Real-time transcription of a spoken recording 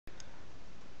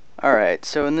Alright,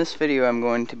 so in this video I'm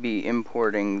going to be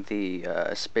importing the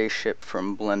spaceship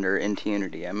from Blender into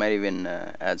Unity. I might even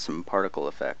add some particle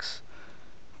effects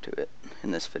to it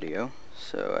in this video.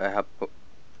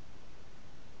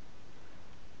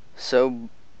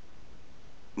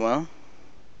 Well,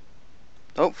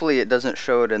 hopefully it doesn't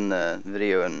show it in the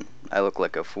video and I look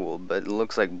like a fool, but it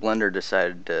looks like Blender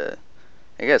decided to,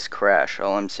 I guess, crash.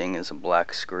 All I'm seeing is a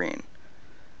black screen.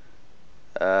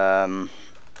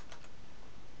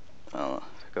 Well,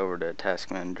 if I go over to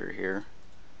Task Manager here,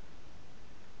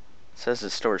 it says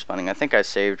it's still responding. I think I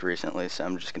saved recently, so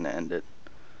I'm just going to end it.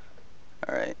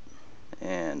 Alright,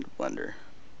 and Blender.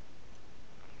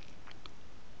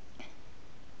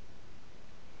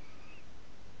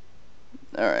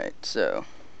 Alright, so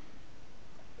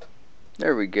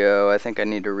there we go. I think I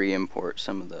need to re-import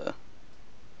some of the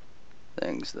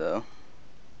things though.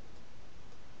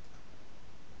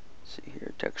 Let's see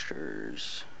here,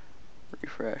 textures,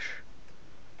 refresh.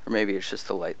 Or maybe it's just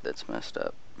the light that's messed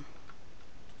up.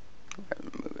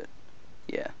 Move it.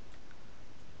 Yeah.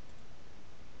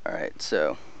 Alright,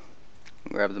 so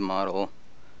grab the model,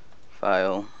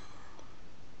 file,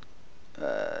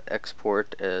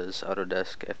 export as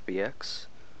Autodesk FBX.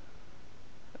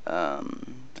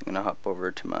 I'm going to hop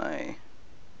over to my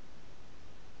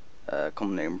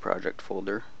Culminating project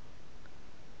folder.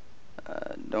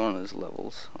 Don't want those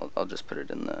levels. I'll just put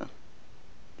it in the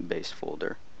base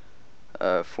folder.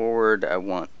 Forward I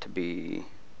want to be,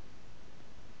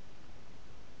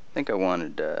 I think I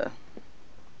wanted,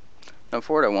 no,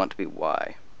 forward I want to be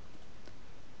Y.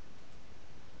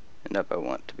 And up I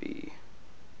want to be,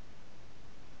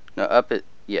 no, up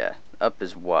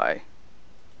is Y.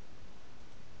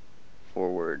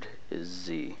 Forward is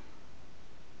Z.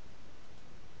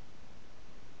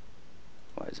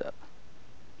 Y is up.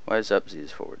 Y is up, Z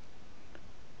is forward.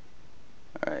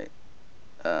 Alright.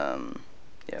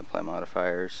 Yeah, apply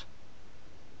modifiers.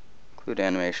 Include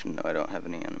animation. No, I don't have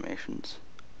any animations.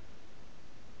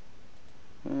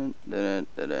 And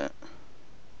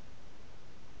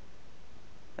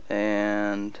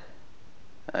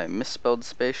I misspelled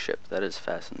spaceship. That is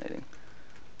fascinating.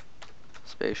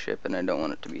 Spaceship, and I don't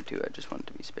want it to be 2. I just want it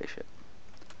to be spaceship.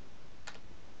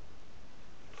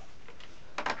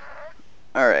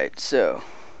 Alright, so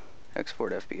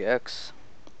export FBX.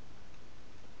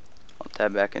 I'll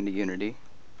tab back into Unity.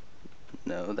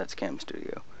 No, that's Cam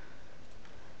Studio.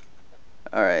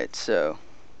 Alright, so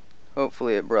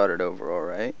hopefully it brought it over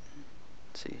alright.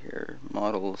 Let's see here,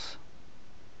 models,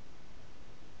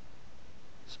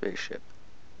 spaceship.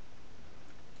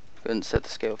 Go ahead and set the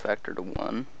scale factor to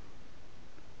 1.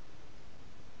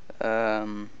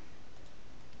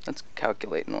 Let's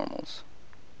calculate normals.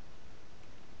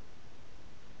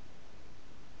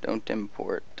 Don't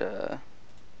import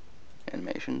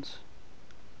animations.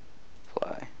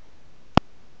 Apply.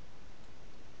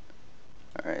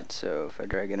 Alright, so if I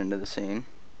drag it into the scene,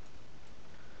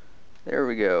 there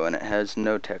we go, and it has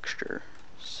no texture.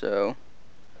 So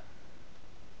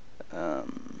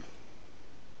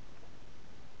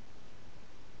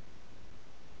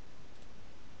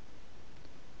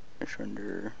finish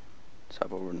render. Let's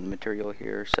hop over to the material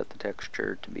here, set the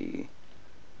texture to be,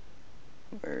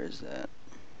 where is that?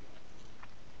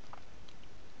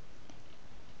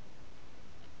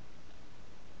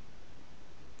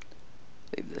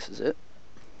 I believe this is it.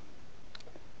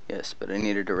 Yes, but I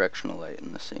need a directional light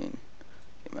in the scene.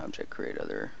 Game object, create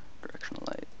other directional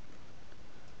light.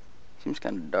 Seems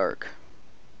kind of dark.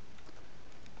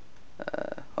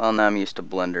 Well, now I'm used to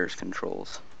Blender's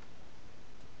controls.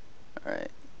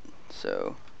 Alright,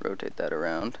 so rotate that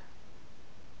around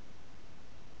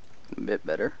a bit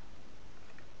better.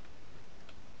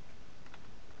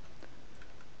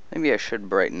 Maybe I should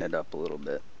brighten it up a little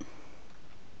bit.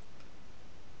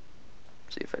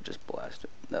 See if I just blast it.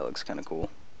 That looks kind of cool.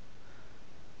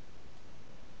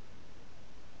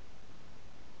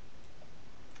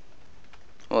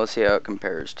 Well, let's see how it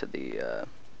compares to the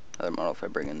other model if I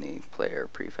bring in the player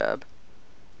prefab,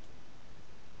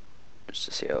 just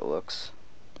to see how it looks.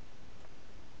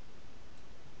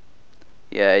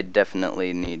 Yeah, I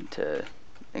definitely need to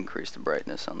increase the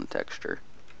brightness on the texture.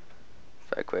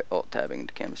 If I quit alt-tabbing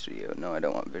to Cam Studio, no, I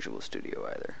don't want Visual Studio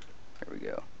either. There we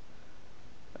go.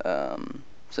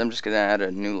 So I'm just going to add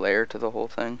a new layer to the whole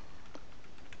thing.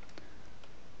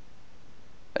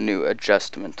 A new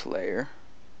adjustment layer.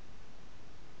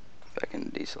 If I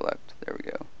can deselect, there we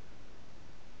go.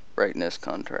 Brightness,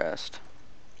 contrast.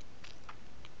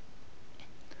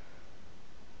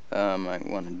 I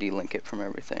want to delink it from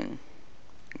everything.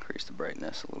 Increase the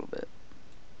brightness a little bit.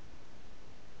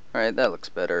 Alright, that looks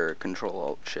better. Control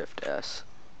Alt Shift S.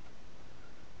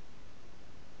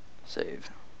 Save.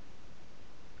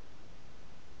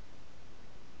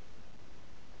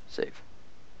 Save.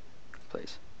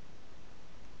 Place.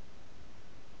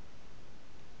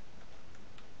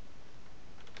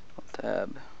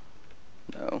 Alt-tab.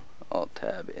 No.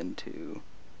 Alt-tab into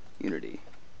Unity.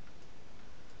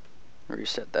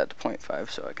 Reset that to 0.5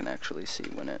 so I can actually see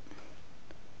when it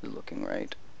is looking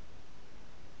right.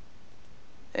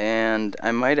 And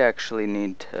I might actually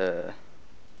need to...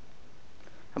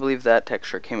 I believe that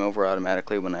texture came over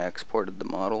automatically when I exported the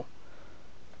model.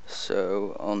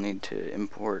 So I'll need to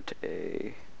import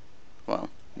a... well,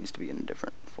 it needs to be in a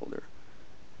different folder.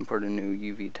 Import a new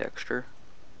UV texture.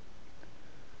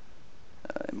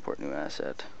 Import new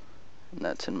asset. And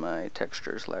that's in my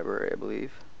textures library, I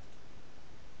believe.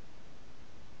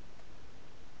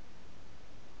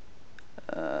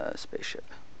 Spaceship.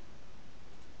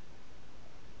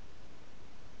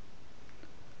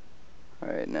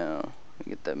 Alright, now we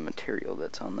get the material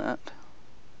that's on that.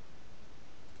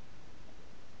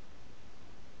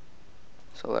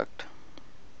 Select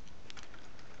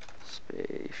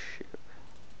Spaceship.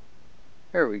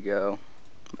 There we go.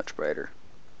 Much brighter.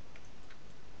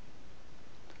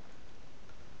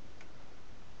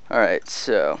 Alright,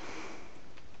 so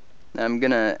now I'm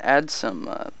gonna add some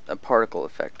a particle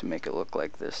effect to make it look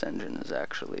like this engine is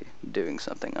actually doing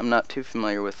something. I'm not too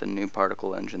familiar with the new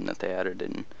particle engine that they added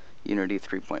in Unity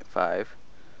 3.5.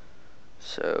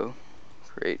 So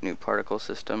create new particle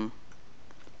system.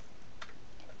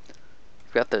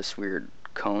 We've got this weird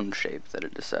cone shape that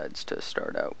it decides to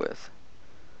start out with.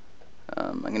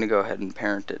 I'm going to go ahead and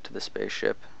parent it to the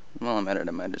spaceship. While I'm at it,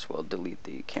 I might as well delete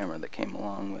the camera that came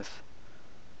along with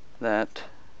that,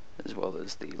 as well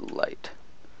as the light.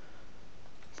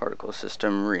 Particle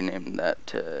system, rename that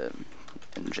to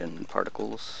engine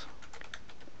particles.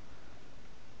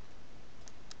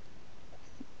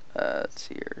 Let's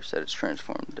see here, set its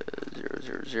transform to 0,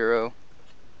 0, 0.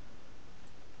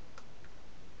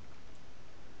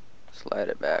 Slide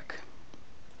it back.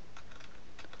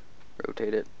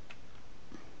 Rotate it.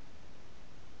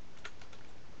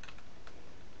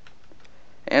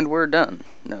 And we're done.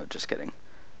 No, just kidding.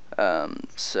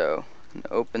 So,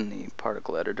 open the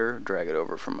particle editor, drag it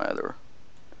over from my other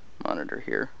monitor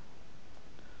here.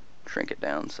 Shrink it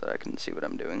down so that I can see what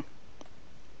I'm doing.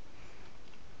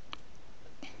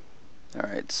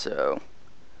 Alright, so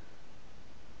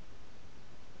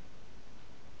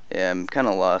yeah, I'm kind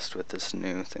of lost with this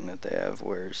new thing that they have.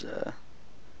 Where's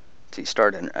see,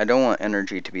 start I don't want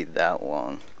energy to be that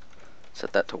long.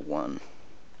 Set that to 1.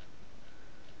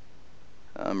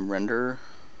 Render.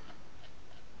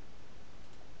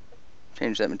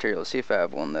 Change that material. See if I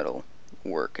have one that'll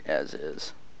work as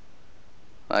is.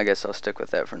 Well, I guess I'll stick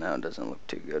with that for now. It doesn't look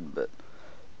too good, but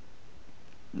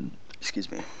excuse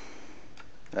me.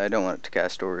 I don't want it to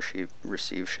cast or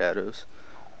receive shadows.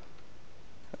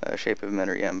 Shape of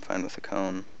emitter, yeah, I'm fine with the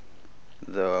cone.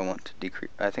 Though I want to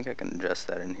decrease. I think I can adjust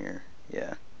that in here.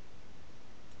 Yeah.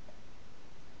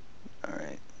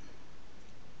 Alright.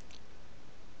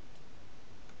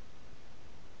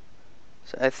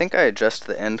 So I think I adjust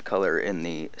the end color in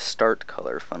the start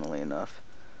color, funnily enough.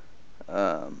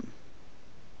 Is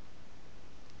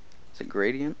it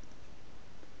gradient?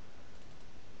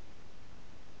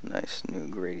 Nice new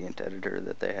gradient editor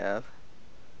that they have.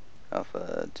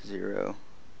 Alpha to 0.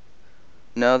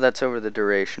 No, that's over the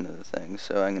duration of the thing,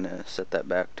 so I'm going to set that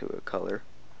back to a color.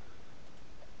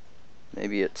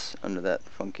 Maybe it's under that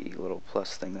funky little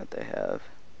plus thing that they have.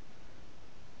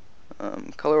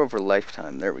 Color over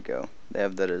lifetime, there we go. They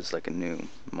have that as like a new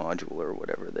module or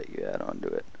whatever that you add onto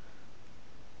it.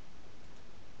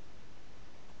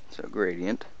 So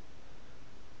gradient.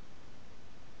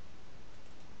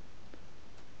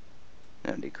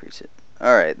 Now decrease it.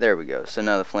 Alright, there we go. So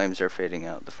now the flames are fading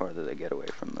out the farther they get away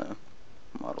from the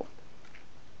model.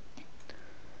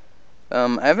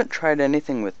 I haven't tried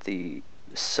anything with the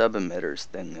sub-emitters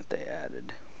thing that they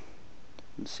added.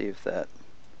 Let's see if that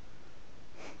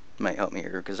might help me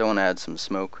here, because I want to add some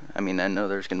smoke. I mean, I know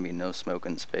there's going to be no smoke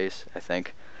in space, I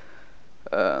think.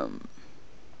 But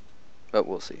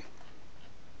we'll see.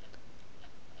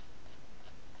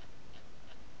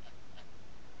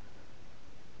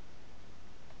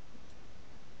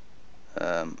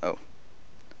 Oh.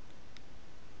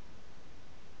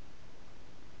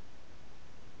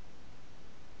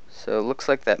 So it looks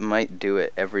like that might do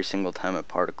it every single time a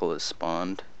particle is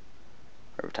spawned,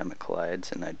 or every time it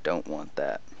collides, and I don't want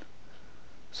that.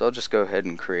 So I'll just go ahead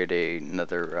and create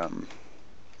another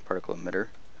particle emitter,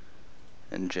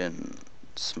 engine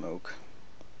smoke.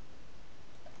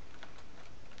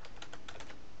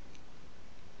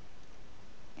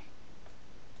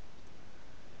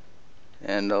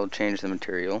 And I'll change the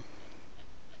material.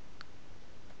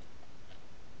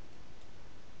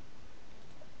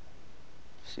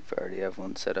 See if I already have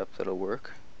one set up that'll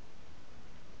work.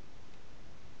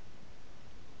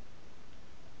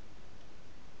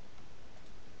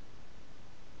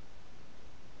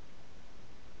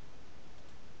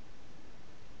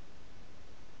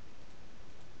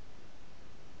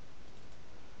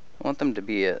 I want them to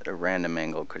be at a random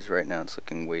angle because right now it's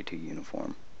looking way too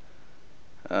uniform.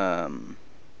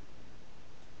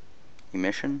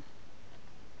 Emission?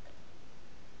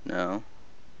 No.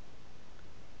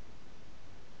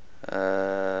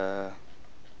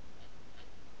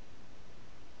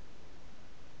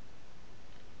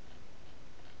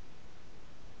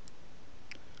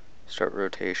 Start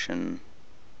rotation.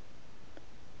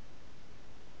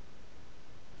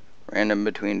 Random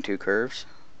between two curves.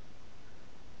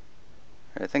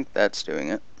 I think that's doing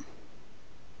it.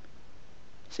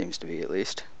 Seems to be, at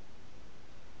least.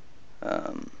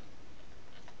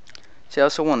 See, I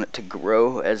also want it to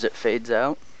grow as it fades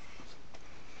out.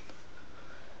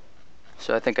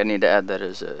 So I think I need to add that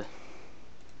as a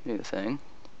new thing.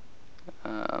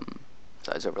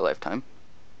 Size over lifetime.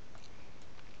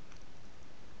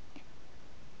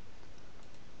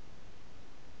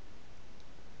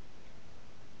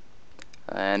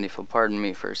 And if you'll pardon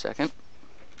me for a second.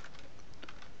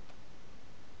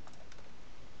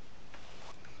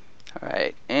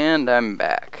 Alright, and I'm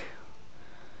back.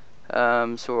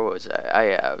 So where was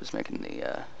I? Yeah, I was making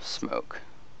the smoke.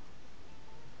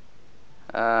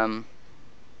 Yeah,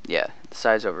 the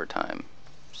size over time.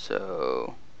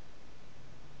 So,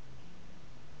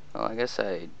 well, I guess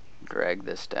I drag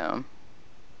this down.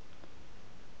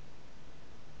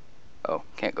 Oh,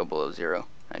 can't go below 0.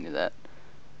 I knew that.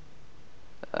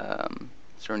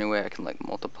 Is there any way I can like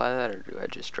multiply that, or do I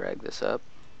just drag this up?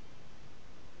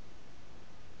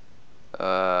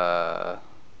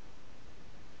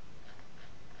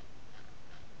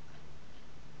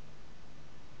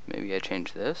 Maybe I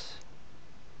change this?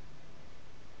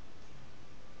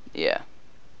 Yeah.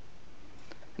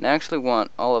 And I actually want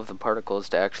all of the particles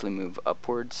to actually move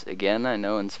upwards. Again, I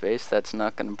know in space that's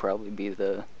not going to probably be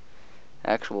the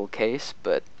actual case,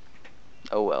 but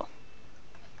oh well.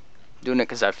 Doing it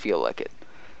because I feel like it.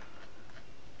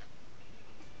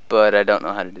 But I don't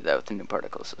know how to do that with the new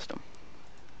particle system.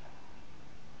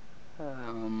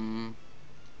 I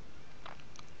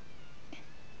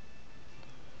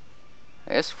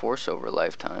guess force over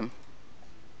lifetime.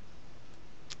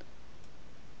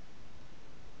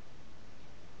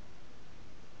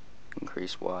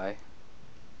 Increase Y.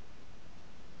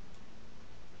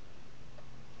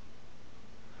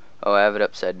 Oh, I have it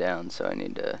upside down, so I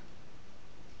need to...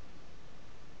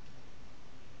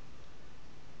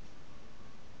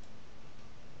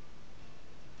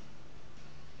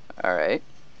 Alright.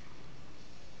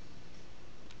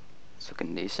 It's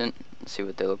looking decent. Let's see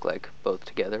what they look like both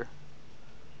together.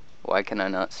 Why can I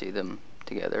not see them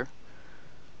together?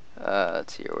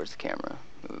 Let's see here, where's the camera?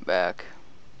 Move it back.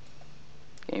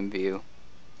 Game view.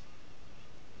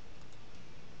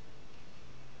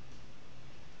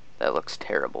 That looks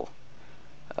terrible.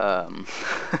 So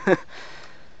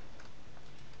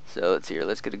let's see here,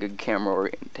 let's get a good camera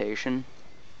orientation.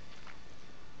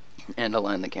 And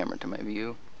align the camera to my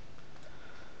view.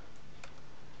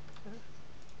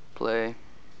 Play.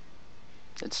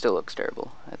 It still looks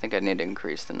terrible. I think I need to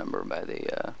increase the number by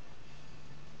the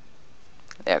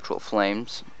actual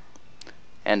flames.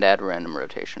 And add random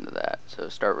rotation to that. So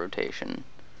start rotation,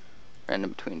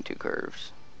 random between two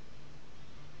curves.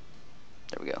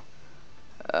 There we go.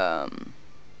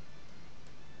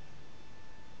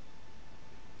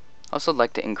 Also, I'd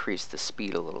like to increase the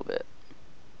speed a little bit.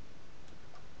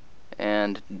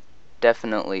 And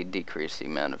definitely decrease the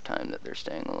amount of time that they're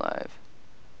staying alive.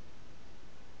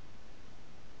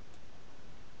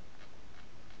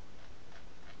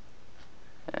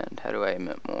 And how do I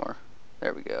emit more?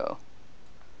 There we go.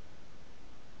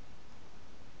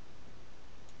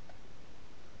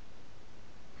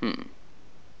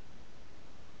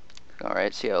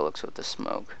 Alright, see how it looks with the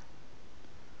smoke.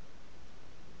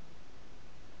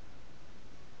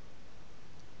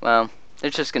 Well,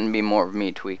 it's just going to be more of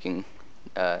me tweaking.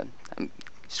 I'm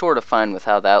sort of fine with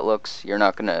how that looks. You're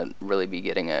not going to really be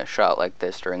getting a shot like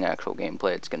this during actual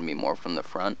gameplay. It's going to be more from the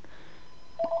front.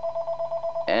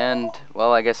 And,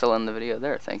 well, I guess I'll end the video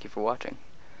there. Thank you for watching.